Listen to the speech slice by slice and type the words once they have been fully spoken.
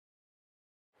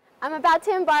I'm about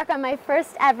to embark on my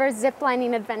first ever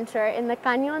ziplining adventure in the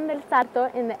Cañón del Sarto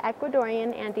in the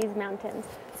Ecuadorian Andes Mountains.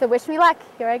 So wish me luck,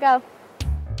 here I go.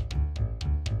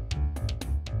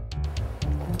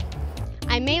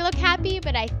 I may look happy,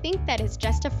 but I think that is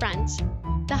just a front.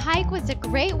 The hike was a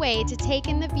great way to take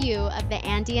in the view of the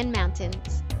Andean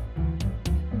mountains.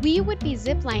 We would be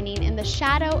ziplining in the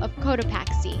shadow of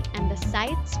Cotopaxi, and the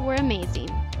sights were amazing.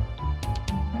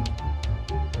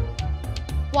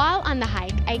 While on the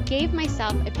hike, I gave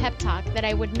myself a pep talk that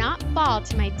I would not fall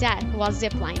to my death while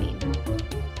ziplining.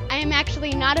 I am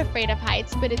actually not afraid of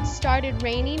heights, but it started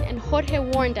raining and Jorge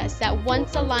warned us that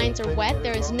once the lines are wet,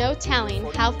 there is no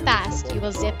telling how fast you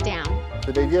will zip down.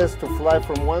 The idea is to fly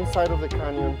from one side of the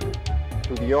canyon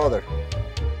to the other.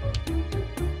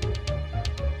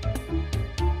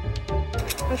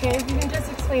 Okay, if you can just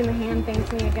explain the hand thing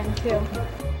to me again too.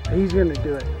 He's gonna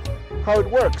do it. How it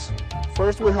works.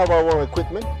 First we have our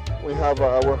equipment. We have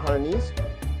our harness.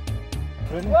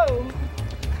 Whoa!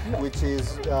 Which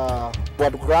is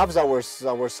what grabs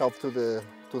ourselves to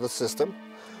the system.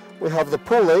 We have the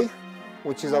pulley,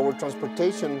 which is our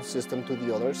transportation system to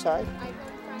the other side.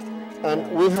 And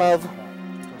we have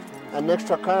an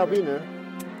extra carabiner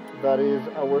that is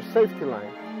our safety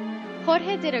line.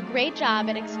 Jorge did a great job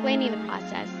at explaining the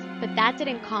process, but that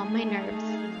didn't calm my nerves.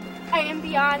 I am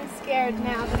beyond scared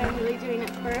now that I'm really doing it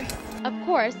first. Of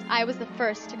course, I was the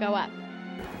first to go up.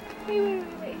 Wait.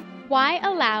 Why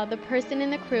allow the person in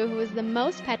the crew who was the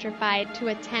most petrified to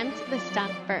attempt the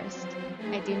stunt first?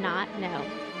 I do not know.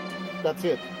 That's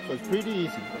it. So it's pretty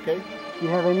easy, okay? You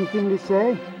have anything to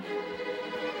say?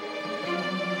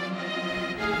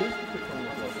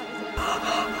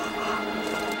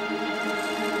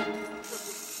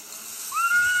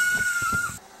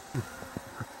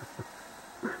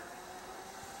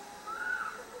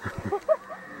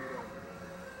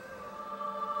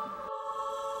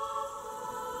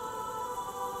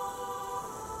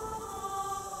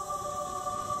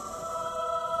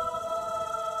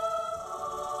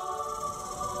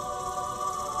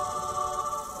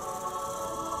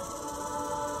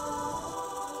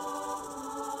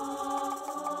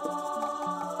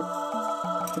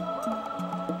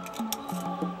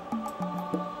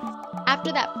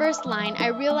 After that first line, I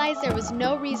realized there was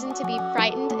no reason to be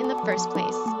frightened in the first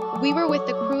place. We were with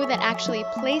the crew that actually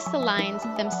placed the lines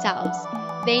themselves.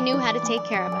 They knew how to take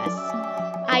care of us.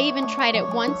 I even tried it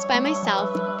once by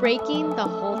myself, breaking the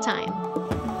whole time.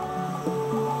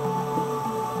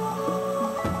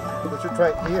 We should try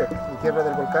it here, in Tierra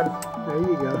del Volcán. There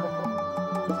you go.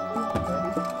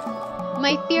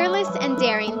 My fearless and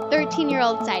daring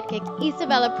 13-year-old sidekick,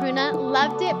 Isabella Pruna,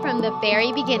 loved it from the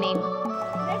very beginning.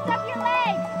 Lift up your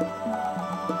legs!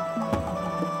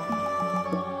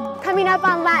 Coming up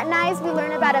on Latin Eyes, we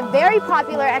learn about a very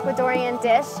popular Ecuadorian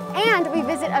dish, and we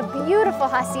visit a beautiful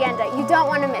hacienda. You don't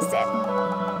want to miss it.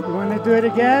 You want to do it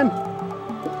again?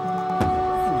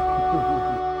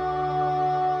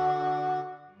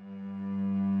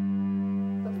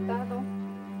 Tostado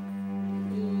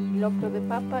y locro de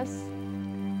papas.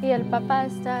 Y el papa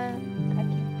está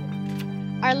aquí.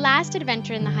 Our last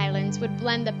adventure in the highlands would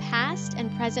blend the past and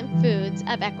present foods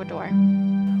of Ecuador.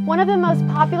 One of the most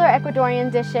popular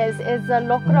Ecuadorian dishes is the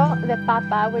locro de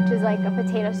papa, which is like a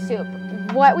potato soup.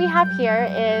 What we have here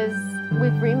is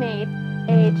we've remade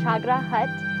a chagra hut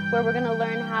where we're going to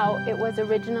learn how it was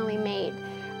originally made.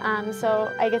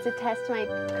 So I get to test my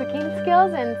cooking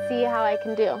skills and see how I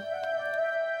can do.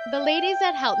 The ladies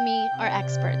that helped me are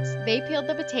experts. They peeled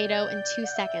the potato in 2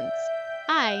 seconds.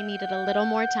 I needed a little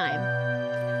more time.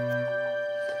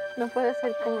 No puede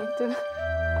ser como tú.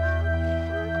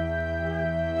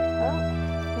 Oh,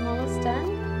 I'm almost done.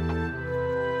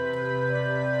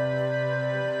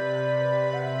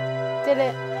 Did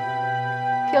it.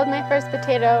 Peeled my first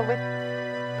potato with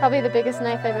probably the biggest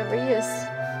knife I've ever used.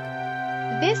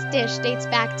 This dish dates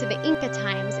back to the Inca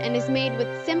times and is made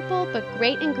with simple but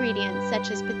great ingredients such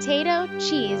as potato,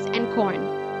 cheese, and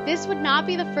corn. This would not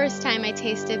be the first time I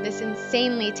tasted this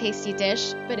insanely tasty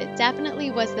dish, but it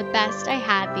definitely was the best I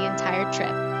had the entire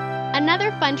trip.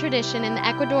 Another fun tradition in the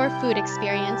Ecuador food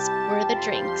experience were the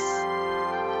drinks.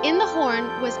 In the horn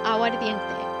was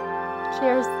aguardiente.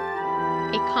 Cheers.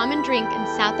 A common drink in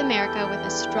South America with a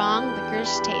strong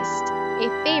licorice taste, a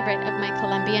favorite of my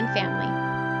Colombian family.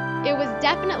 It was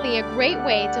definitely a great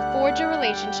way to forge a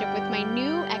relationship with my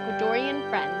new Ecuadorian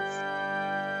friends.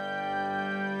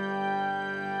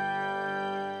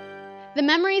 The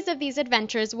memories of these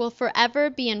adventures will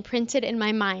forever be imprinted in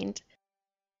my mind.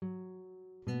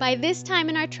 By this time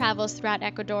in our travels throughout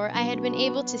Ecuador, I had been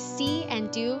able to see and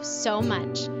do so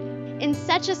much. In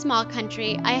such a small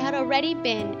country, I had already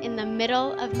been in the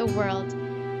middle of the world.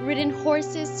 ridden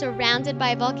horses surrounded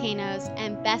by volcanoes,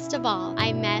 and best of all,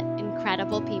 I met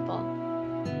incredible people.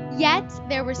 Yet,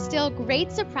 there were still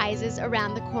great surprises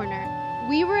around the corner.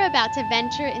 We were about to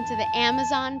venture into the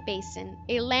Amazon basin,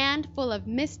 a land full of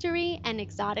mystery and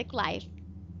exotic life.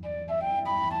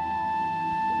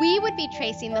 We would be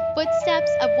tracing the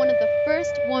footsteps of one of the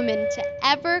first women to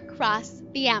ever cross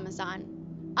the Amazon.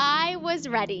 I was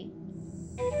ready.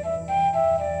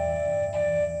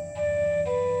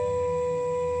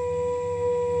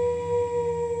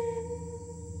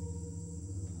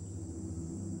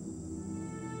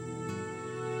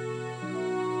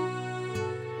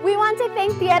 We want to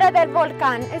thank Tierra del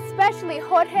Volcán, especially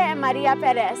Jorge and Maria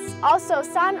Perez, also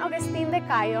San Agustín de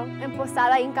Cayo and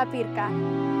Posada Inca Pirca.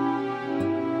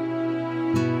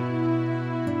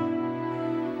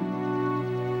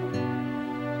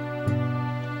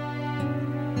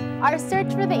 Our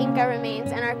search for the Inca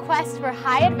remains and our quest for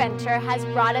high adventure has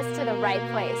brought us to the right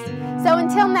place. So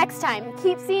until next time,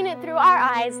 keep seeing it through our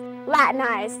eyes,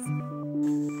 Latinized.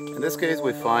 In this case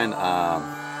we find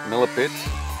millipede,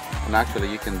 and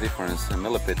actually you can difference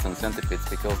millipedes and centipedes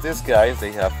because these guys,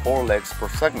 they have 4 legs per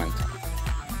segment.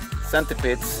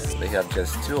 Centipedes, they have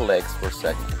just 2 legs per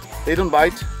segment. They don't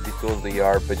bite because they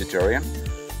are vegetarian,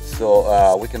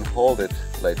 so we can hold it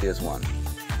like this one.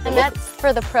 And that's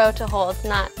for the pro to hold,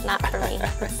 not for me.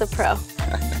 It's the pro.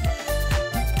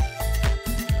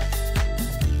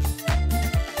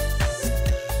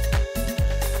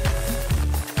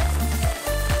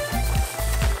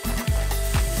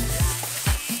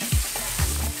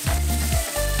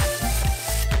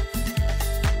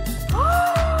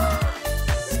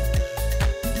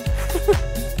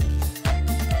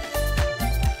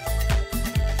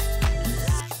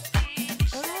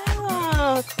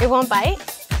 Oh, it won't bite?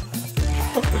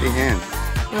 Pretty hand.